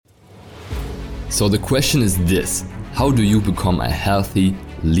So the question is this: how do you become a healthy,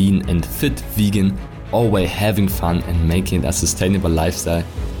 lean and fit vegan, all while having fun and making it a sustainable lifestyle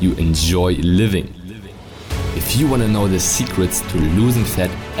you enjoy living? If you want to know the secrets to losing fat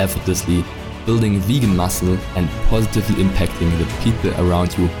effortlessly, building vegan muscle and positively impacting the people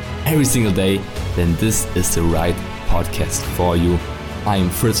around you every single day, then this is the right podcast for you. I'm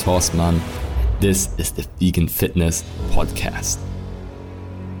Fritz Horstmann. This is the Vegan Fitness Podcast.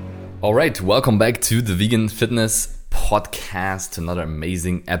 All right, welcome back to the Vegan Fitness Podcast. Another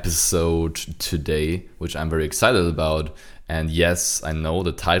amazing episode today, which I'm very excited about. And yes, I know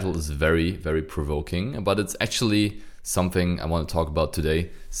the title is very, very provoking, but it's actually something I want to talk about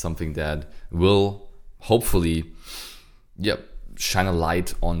today. Something that will hopefully, shine a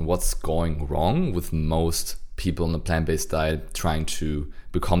light on what's going wrong with most people on a plant-based diet trying to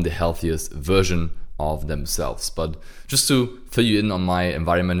become the healthiest version of themselves. But just to fill you in on my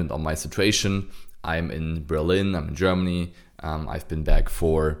environment and on my situation, I'm in Berlin, I'm in Germany. I've been back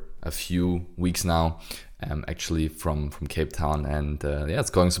for a few weeks now, actually from Cape Town, and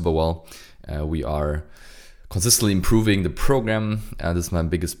it's going super well. We are consistently improving the program. This is my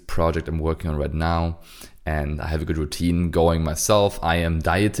biggest project I'm working on right now, and I have a good routine going myself. I am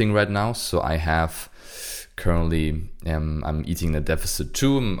dieting right now, so I have currently I'm eating a deficit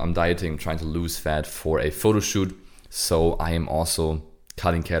too. I'm dieting, trying to lose fat for a photo shoot. So I am also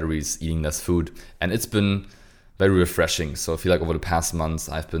cutting calories, eating less food, and it's been very refreshing. So I feel like over the past months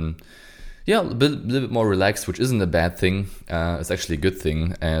I've been a little bit more relaxed, which isn't a bad thing. It's actually a good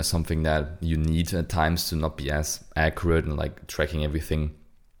thing, something that you need at times to not be as accurate and like tracking everything.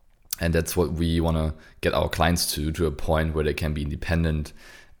 And that's what we want to get our clients to a point where they can be independent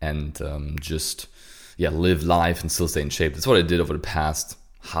and live life and still stay in shape. That's what I did over the past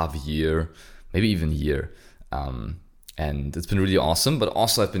half year, maybe even year. And it's been really awesome, but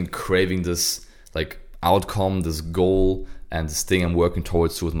also I've been craving this like outcome, this goal, and this thing I'm working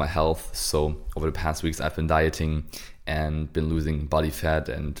towards with my health. So over the past weeks, I've been dieting and been losing body fat,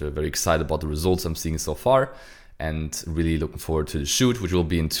 and very excited about the results I'm seeing so far, and really looking forward to the shoot, which will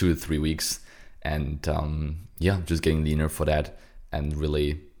be in 2 to 3 weeks. And just getting leaner for that, and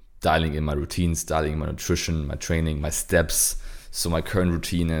really dialing in my routines, dialing in my nutrition, my training, my steps. So my current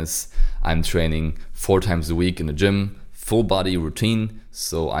routine is I'm training 4 times a week in the gym, full body routine.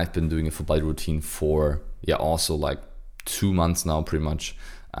 So I've been doing a full body routine for also like 2 months now, pretty much.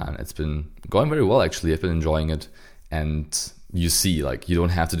 And it's been going very well, actually. I've been enjoying it. And you see, like, you don't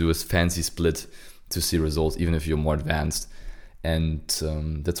have to do a fancy split to see results, even if you're more advanced. And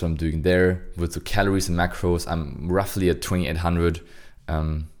that's what I'm doing there. With the calories and macros, I'm roughly at 2,800,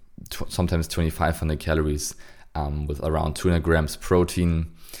 sometimes 2,500 calories, with around 200 grams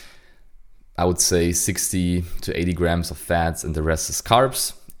protein. I would say 60 to 80 grams of fats, and the rest is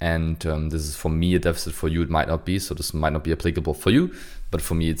carbs. And this is for me a deficit. For you it might not be, so this might not be applicable for you, but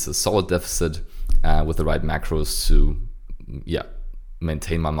for me it's a solid deficit with the right macros to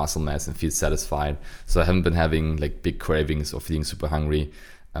maintain my muscle mass and feel satisfied. So I haven't been having like big cravings or feeling super hungry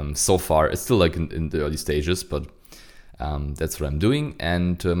so far. It's still like in the early stages, but that's what I'm doing.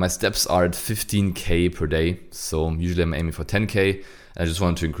 And my steps are at 15K per day. So usually I'm aiming for 10K. I just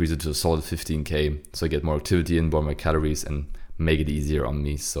wanted to increase it to a solid 15K so I get more activity in, burn my calories, and make it easier on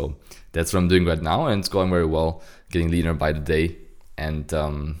me. So that's what I'm doing right now, and it's going very well, getting leaner by the day, and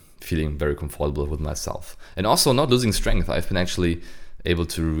feeling very comfortable with myself. And also not losing strength. I've been actually able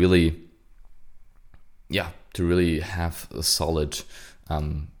to really have a solid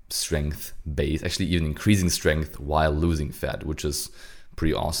strength base, actually even increasing strength while losing fat, which is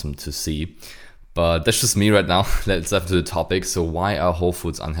pretty awesome to see. But that's just me right now. Let's dive into the topic. So why are whole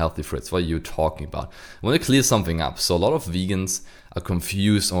foods unhealthy, Fritz? What are you talking about? I want to clear something up. So a lot of vegans are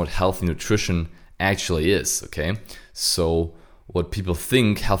confused on what healthy nutrition actually is, okay? So what people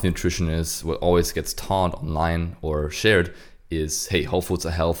think healthy nutrition is, what always gets taught online or shared is, hey, whole foods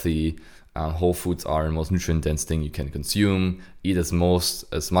are healthy. Whole foods are the most nutrient-dense thing you can consume. Eat as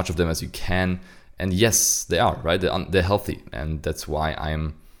much of them as you can. And yes, they are, right? They're healthy. And that's why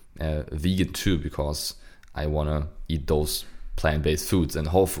I'm vegan too, because I want to eat those plant-based foods and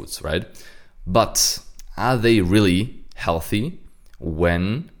whole foods, right? But are they really healthy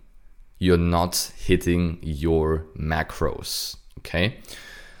when you're not hitting your macros, okay?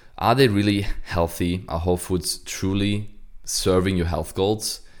 Are they really healthy? Are whole foods truly serving your health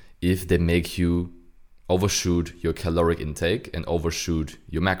goals if they make you overshoot your caloric intake and overshoot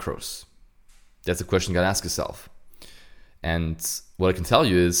your macros? That's a question you gotta ask yourself. And what I can tell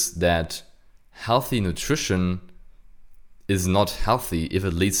you is that healthy nutrition is not healthy if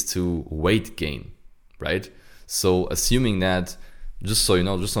it leads to weight gain, right? So assuming that just so you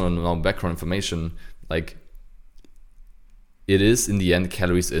know, just on background information, like it is in the end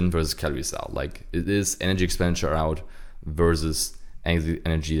calories in versus calories out. Like it is energy expenditure out versus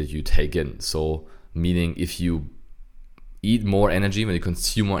energy that you take in. So meaning if you eat more energy, when you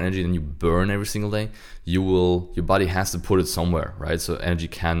consume more energy than you burn every single day, your body has to put it somewhere, right? So energy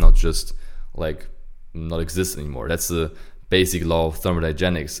cannot just like not exist anymore. That's the basic law of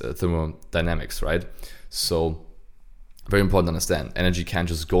thermodynamics, right? So very important to understand. Energy can't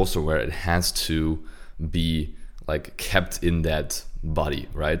just go somewhere. It has to be like kept in that body,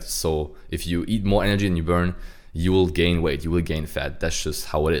 right? So if you eat more energy than you burn, you will gain weight, you will gain fat. That's just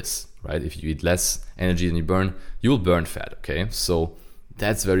how it is, right? If you eat less energy than you burn, you will burn fat, okay? So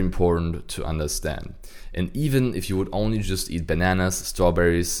that's very important to understand. And even if you would only just eat bananas,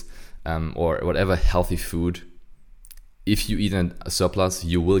 strawberries, or whatever healthy food, if you eat a surplus,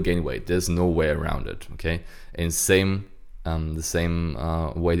 you will gain weight. There's no way around it, okay? And the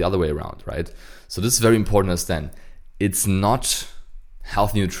same way the other way around, right? So this is very important to understand. It's not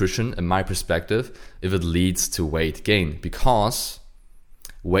healthy nutrition, in my perspective, if it leads to weight gain, because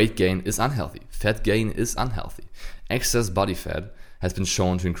weight gain is unhealthy. Fat gain is unhealthy. Excess body fat has been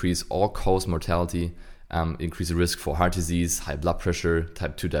shown to increase all-cause mortality, increase the risk for heart disease, high blood pressure,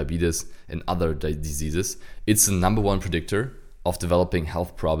 type 2 diabetes, and other diseases. It's the number one predictor of developing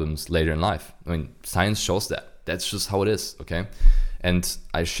health problems later in life. I mean, science shows that. That's just how it is, okay? And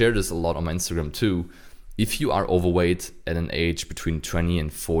I share this a lot on my Instagram too. If you are overweight at an age between 20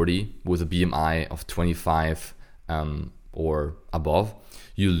 and 40 with a BMI of 25 or above,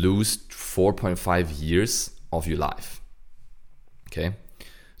 you lose 4.5 years of your life, okay?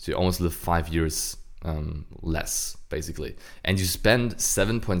 So you almost live 5 years less, basically. And you spend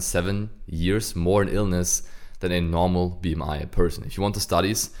 7.7 years more in illness than a normal BMI person. If you want the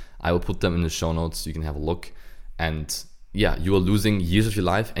studies, I will put them in the show notes so you can have a look. And yeah, you are losing years of your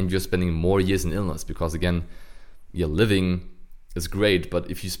life and you're spending more years in illness because, again, your living is great,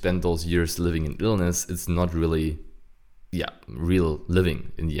 but if you spend those years living in illness, it's not really, real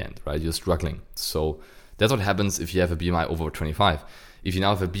living in the end, right? You're struggling. So that's what happens if you have a BMI over 25. If you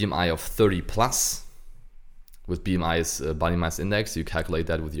now have a BMI of 30 plus, with BMI's body mass index, you calculate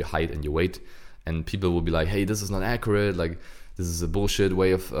that with your height and your weight, and people will be like, hey, this is not accurate, like this is a bullshit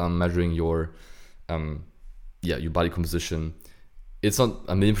way of measuring your body composition. It's not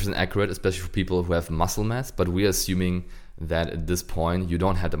 1,000,000% accurate, especially for people who have muscle mass, but we're assuming that at this point you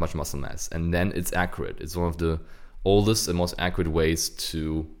don't have that much muscle mass, and then it's accurate. It's one of the oldest and most accurate ways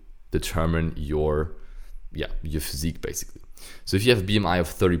to determine your physique, basically. So if you have a BMI of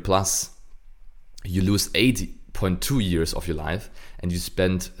 30 plus, you lose 80.2 years of your life and you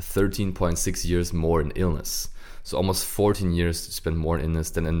spend 13.6 years more in illness. So almost 14 years to spend more in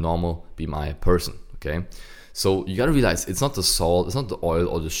illness than a normal BMI person, okay? So you gotta realize it's not the salt, it's not the oil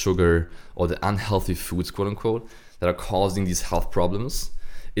or the sugar or the unhealthy foods, quote unquote, that are causing these health problems.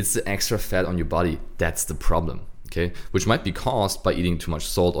 It's the extra fat on your body. That's the problem, okay? Which might be caused by eating too much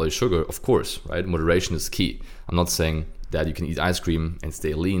salt, oil, sugar, of course, right? Moderation is key. I'm not saying that you can eat ice cream and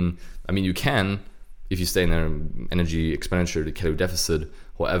stay lean. I mean, you can if you stay in an energy expenditure, the calorie deficit.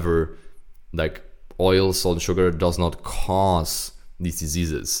 However, like oil, salt, and sugar does not cause these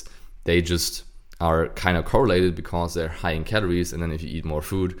diseases. They just are kind of correlated because they're high in calories, and then if you eat more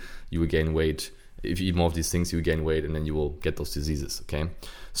food, you will gain weight. If you eat more of these things, you will gain weight, and then you will get those diseases, okay?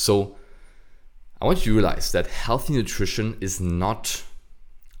 So I want you to realize that healthy nutrition is not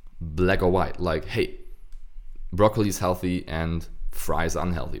black or white. Like, hey, broccoli is healthy and fries are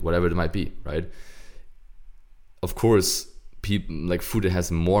unhealthy, whatever it might be, right? Of course, like food that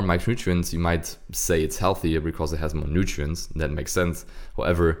has more micronutrients, you might say it's healthier because it has more nutrients. That makes sense.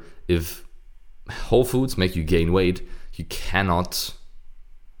 However, if whole foods make you gain weight, you cannot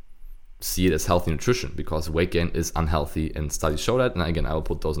see it as healthy nutrition because weight gain is unhealthy, and studies show that. And again, I will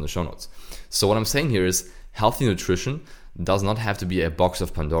put those in the show notes. So what I'm saying here is healthy nutrition does not have to be a box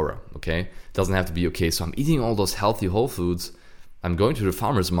of Pandora, okay? It doesn't have to be, okay, so I'm eating all those healthy whole foods. I'm going to the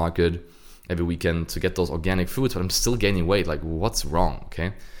farmer's market every weekend to get those organic foods, but I'm still gaining weight. Like, what's wrong,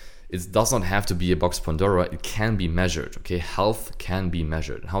 okay? It does not have to be a box of Pandora. It can be measured, okay? Health can be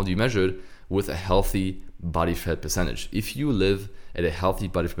measured. How do you measure it? With a healthy body fat percentage. If you live at a healthy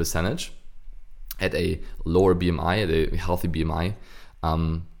body fat percentage, at a lower BMI, at a healthy BMI,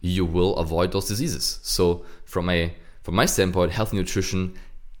 you will avoid those diseases. So from my standpoint, healthy nutrition,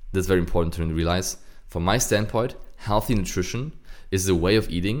 that's very important to realize. From my standpoint, healthy nutrition is a way of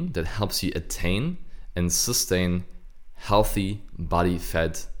eating that helps you attain and sustain healthy body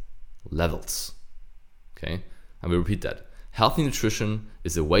fat levels. Okay, I will repeat that. Healthy nutrition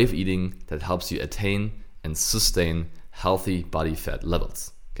is a way of eating that helps you attain and sustain healthy body fat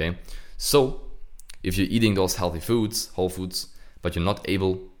levels. Okay, so if you're eating those healthy foods, whole foods, but you're not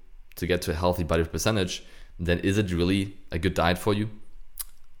able to get to a healthy body fat percentage, then is it really a good diet for you?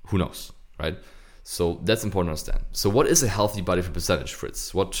 Who knows, right? So that's important to understand. So what is a healthy body fat percentage,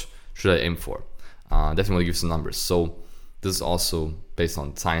 Fritz? What should I aim for? Definitely want to give some numbers. So this is also based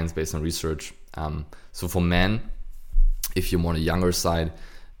on science, based on research. So for men, if you're more on the younger side,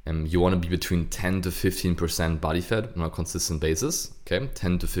 you want to be between 10 to 15% body fat on a consistent basis. Okay,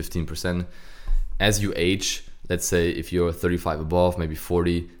 10 to 15%. As you age, let's say if you're 35 above, maybe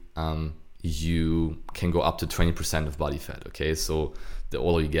 40, you can go up to 20% of body fat. Okay, so the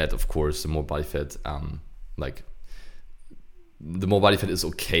older you get, of course, the more body fat, the more body fat is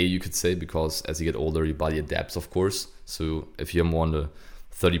okay, you could say, because as you get older, your body adapts, of course. So if you're more on the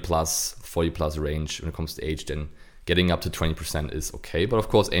 30 plus, 40 plus range when it comes to age, then getting up to 20% is okay. But of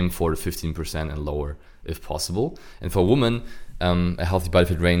course, aim for the 15% and lower if possible. And for a woman, a healthy body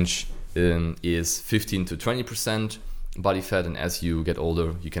fat range is 15 to 20% body fat. And as you get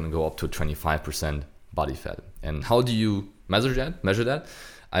older, you can go up to 25% body fat. And how do you measure that?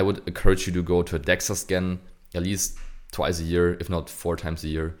 I would encourage you to go to a DEXA scan at least twice a year, if not 4 times a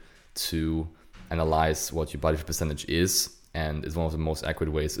year, to analyze what your body fat percentage is. And it's one of the most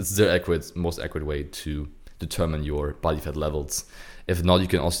accurate ways. It's the most accurate way to determine your body fat levels. If not, you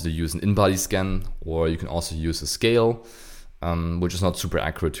can also use an in-body scan, or you can also use a scale, which is not super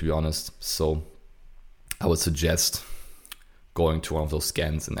accurate, to be honest. So I would suggest going to one of those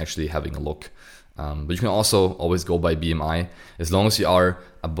scans and actually having a look. But you can also always go by BMI. As long as you are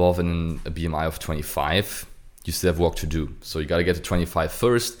above a BMI of 25, you still have work to do. So you got to get to 25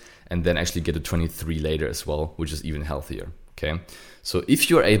 first, and then actually get to 23 later as well, which is even healthier. Okay, so if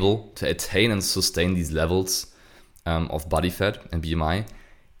you're able to attain and sustain these levels of body fat and BMI,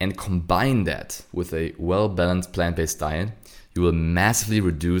 and combine that with a well-balanced plant-based diet, you will massively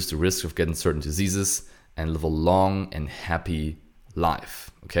reduce the risk of getting certain diseases and live a long and happy life.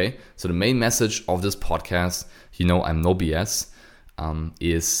 Okay, so the main message of this podcast, I'm no BS,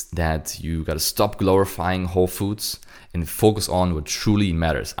 is that you got to stop glorifying whole foods and focus on what truly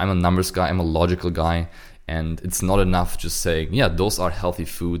matters. I'm a numbers guy, I'm a logical guy, and it's not enough just saying, yeah, those are healthy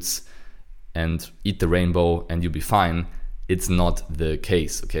foods and eat the rainbow and you'll be fine. It's not the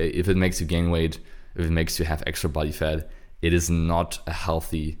case, okay? If it makes you gain weight, if it makes you have extra body fat, it is not a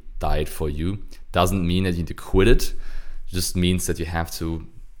healthy diet for you. Doesn't mean that you need to quit it. It just means that you have to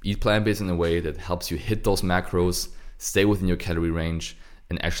eat plant-based in a way that helps you hit those macros, stay within your calorie range,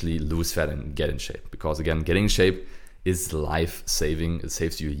 and actually lose fat and get in shape. Because again, getting in shape is life-saving. It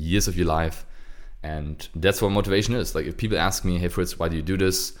saves you years of your life. And that's what motivation is. Like if people ask me, hey Fritz, why do you do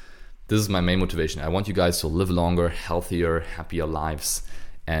this? This is my main motivation. I want you guys to live longer, healthier, happier lives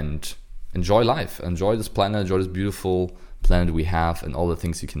and enjoy life. Enjoy this planet, enjoy this beautiful planet we have and all the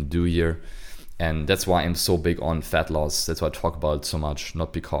things you can do here. And that's why I'm so big on fat loss. That's why I talk about it so much.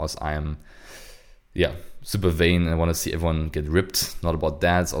 Not because I am super vain and I want to see everyone get ripped. Not about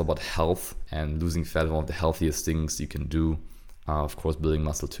that. It's all about health, and losing fat is one of the healthiest things you can do. Of course, building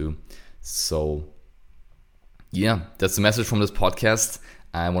muscle too. So yeah, that's the message from this podcast.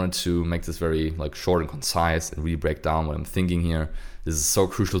 I wanted to make this very short and concise and really break down what I'm thinking here. This is so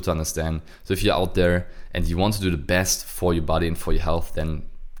crucial to understand. So if you're out there and you want to do the best for your body and for your health, then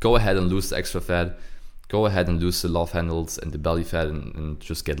go ahead and lose the extra fat. Go ahead and lose the love handles and the belly fat and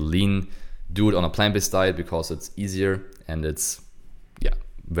just get lean. Do it on a plant-based diet because it's easier and it's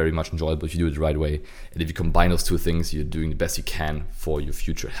very much enjoyable if you do it the right way. And if you combine those two things, you're doing the best you can for your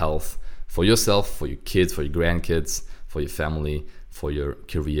future health, for yourself, for your kids, for your grandkids, for your family, for your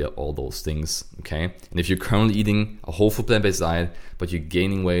career, all those things, okay? And if you're currently eating a whole food plant-based diet, but you're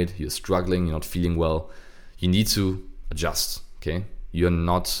gaining weight, you're struggling, you're not feeling well, you need to adjust, okay? You're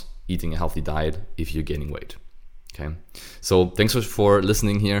not eating a healthy diet if you're gaining weight, okay? So thanks for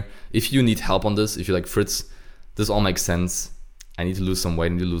listening here. If you need help on this, if you're like, Fritz, this all makes sense, I need to lose some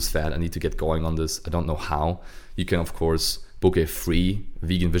weight, I need to lose fat, I need to get going on this, I don't know how, you can, of course, book a free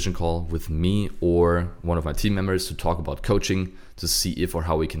vegan vision call with me or one of my team members to talk about coaching, to see if or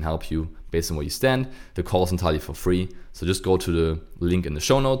how we can help you based on where you stand. The call is entirely for free. So just go to the link in the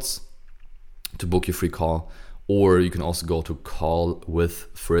show notes to book your free call, or you can also go to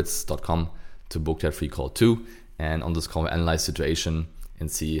callwithfritz.com to book that free call too. And on this call, we analyze the situation and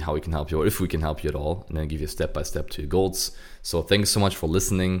see how we can help you, or if we can help you at all, and then give you a step-by-step to your goals. So thanks so much for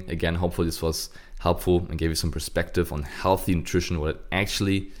listening. Again, hopefully this was helpful and gave you some perspective on healthy nutrition, what it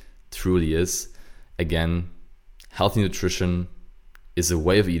actually truly is. Again, healthy nutrition is a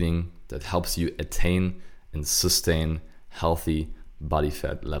way of eating that helps you attain and sustain healthy body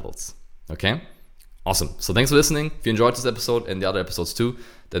fat levels. Okay? Awesome. So thanks for listening. If you enjoyed this episode and the other episodes too,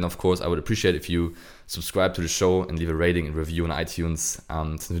 then of course I would appreciate if you subscribe to the show and leave a rating and review on iTunes.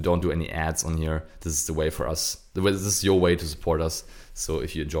 Since we don't do any ads on here, this is the way for us. This is your way to support us. So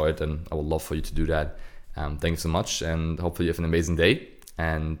if you enjoy it, then I would love for you to do that. Thanks so much, and hopefully you have an amazing day.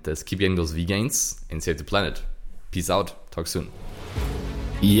 And let's keep getting those V gains and save the planet. Peace out. Talk soon.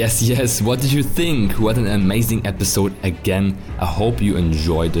 Yes. What did you think? What an amazing episode again. I hope you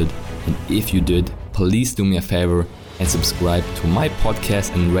enjoyed it. And if you did, please do me a favor and subscribe to my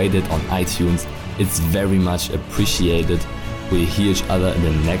podcast and rate it on iTunes. It's very much appreciated. We'll hear each other in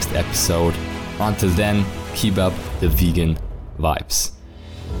the next episode. Until then, keep up the vegan vibes.